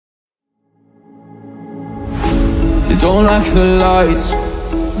They don't like the lights,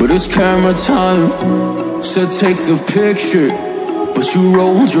 but it's camera time. Said take the picture, but you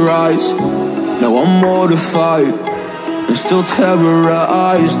rolled your eyes. Now I'm mortified and still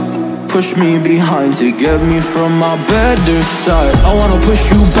terrorized. Push me behind to get me from my better side. I wanna push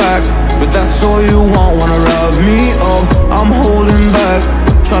you back, but that's all you want. Wanna rub me up, I'm holding back.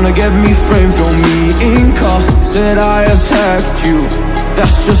 Tryna get me framed, throw me in cuffs. Said I attacked you,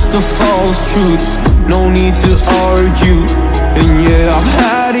 that's just a false truth. No need to argue, and yeah, I've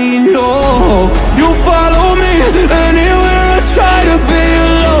had enough. You follow me anywhere I try to be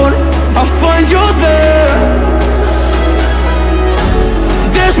alone, I find you there.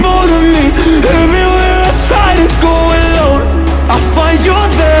 There's more to me. Everywhere I try to go alone, I find you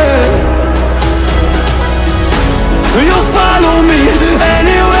there. You follow me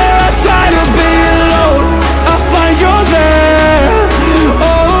anywhere I try to be alone, I find you there.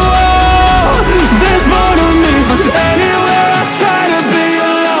 Oh, there's more to me. Anywhere I try to be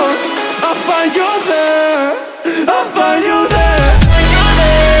alone, I find you there. I find you there.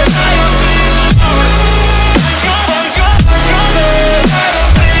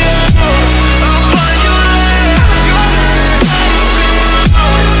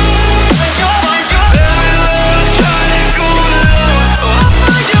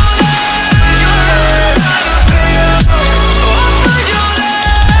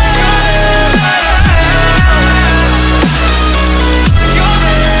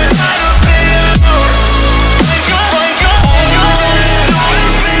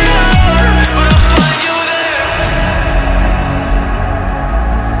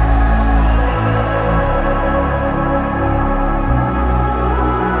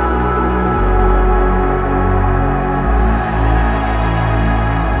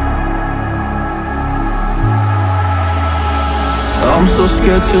 I'm so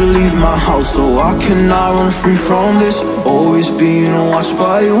scared to leave my house, so I cannot run free from this. Always being watched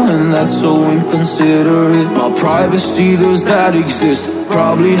by you, and that's so inconsiderate. My privacy, does that exist?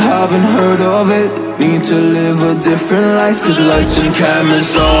 Probably haven't heard of it. Need to live a different life, cause lights and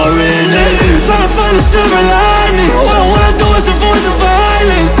cameras are in it. Trying to find a silver lining, all I wanna do is avoid the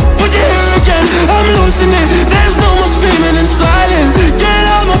violence. But you're here again, I'm losing it. There's no more screaming and silence. Get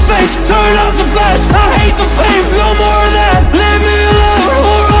out my face, turn off the flash. I hate the fame, no more of that. Leave me alone,